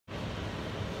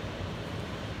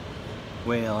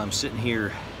Well, I'm sitting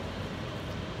here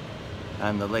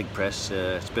on the leg press.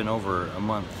 It's been over a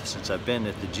month since I've been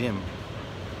at the gym.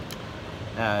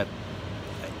 I'm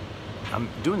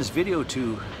doing this video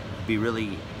to be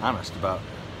really honest about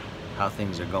how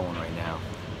things are going right now.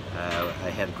 I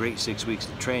had a great 6 weeks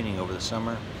of training over the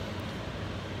summer.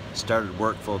 Started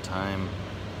work full-time,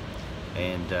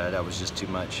 and that was just too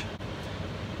much.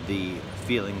 The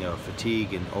feeling of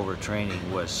fatigue and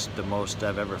overtraining was the most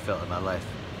I've ever felt in my life.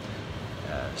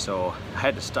 So I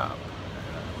had to stop.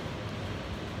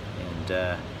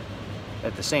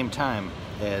 At the same time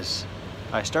as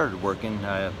I started working,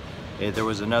 there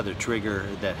was another trigger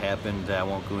that happened that I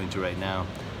won't go into right now,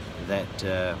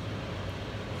 that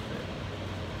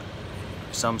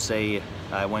some say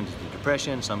I went into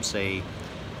depression, some say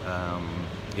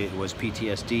it was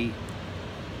PTSD,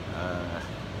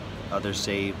 others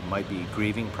say it might be a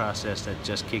grieving process that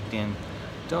just kicked in.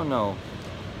 Don't know,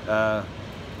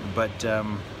 but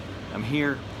I'm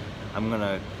here. I'm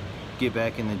gonna get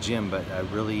back in the gym, but I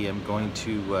really am going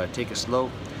to take it slow.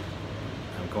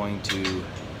 I'm going to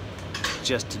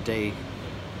just today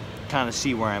kind of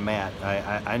see where I'm at.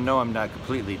 I know I'm not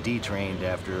completely detrained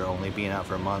after only being out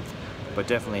for a month, but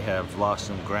definitely have lost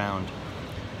some ground.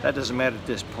 That doesn't matter at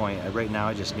this point. Right now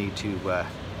I just need to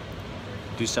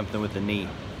do something with the knee,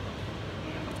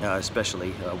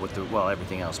 especially with the, well,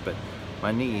 everything else, but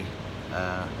my knee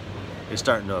is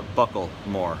starting to buckle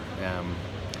more.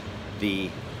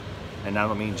 And I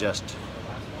don't mean just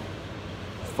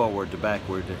forward to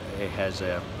backward. It has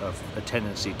a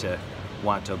tendency to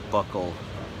want to buckle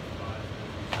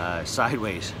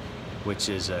sideways, which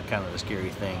is kind of a scary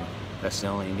thing. That's the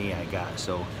only knee I got,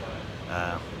 so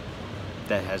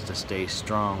that has to stay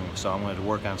strong. So I'm going to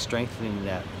work on strengthening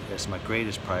that. That's my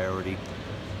greatest priority,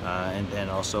 and then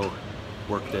also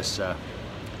work this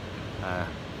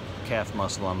calf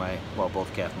muscle on my, well,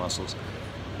 both calf muscles.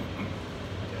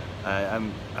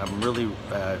 I'm really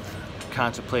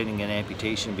contemplating an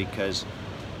amputation because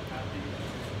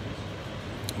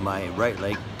my right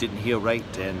leg didn't heal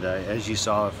right, and as you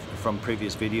saw from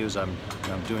previous videos, I'm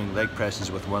doing leg presses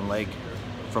with one leg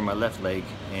for my left leg,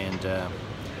 and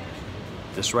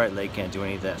this right leg can't do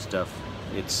any of that stuff.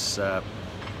 It's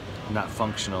not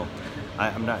functional.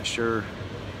 I'm not sure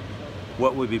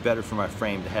what would be better for my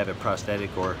frame, to have it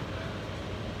prosthetic or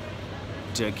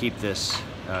to keep this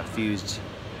fused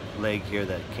leg here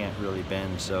that can't really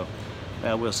bend. So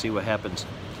we'll see what happens.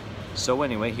 So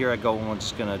anyway, here I go. I'm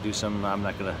just gonna do some, I'm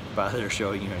not gonna bother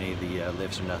showing you any of the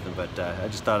lifts or nothing, but I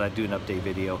just thought I'd do an update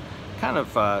video, kind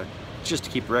of just to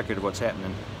keep a record of what's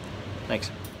happening.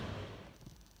 Thanks.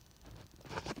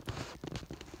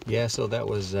 Yeah, so that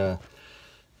was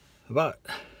about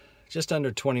just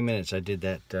under 20 minutes I did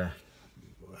that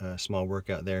small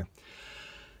workout there.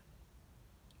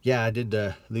 Yeah, I did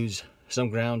lose some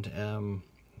ground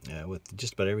with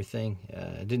just about everything.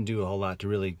 I didn't do a whole lot to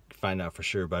really find out for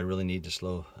sure, but I really need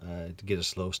to get a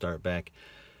slow start back.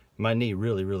 My knee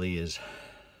really is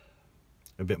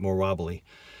a bit more wobbly.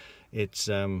 It's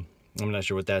I'm not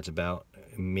sure what that's about.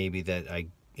 Maybe that I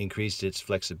increased its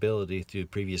flexibility through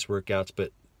previous workouts,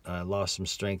 but I lost some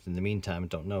strength in the meantime. I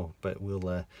don't know, but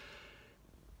we'll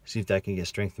see if that can get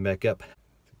strengthened back up.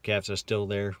 The calves are still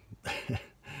there.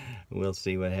 We'll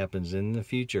see what happens in the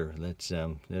future. Let's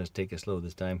take it slow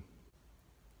this time.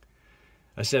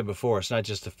 I said before, it's not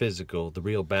just the physical. The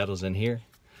real battle's in here.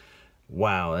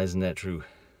 Wow, isn't that true?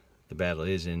 The battle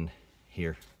is in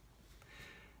here.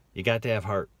 You got to have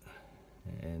heart,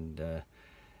 and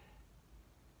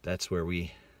that's where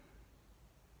we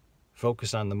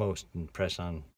focus on the most and press on.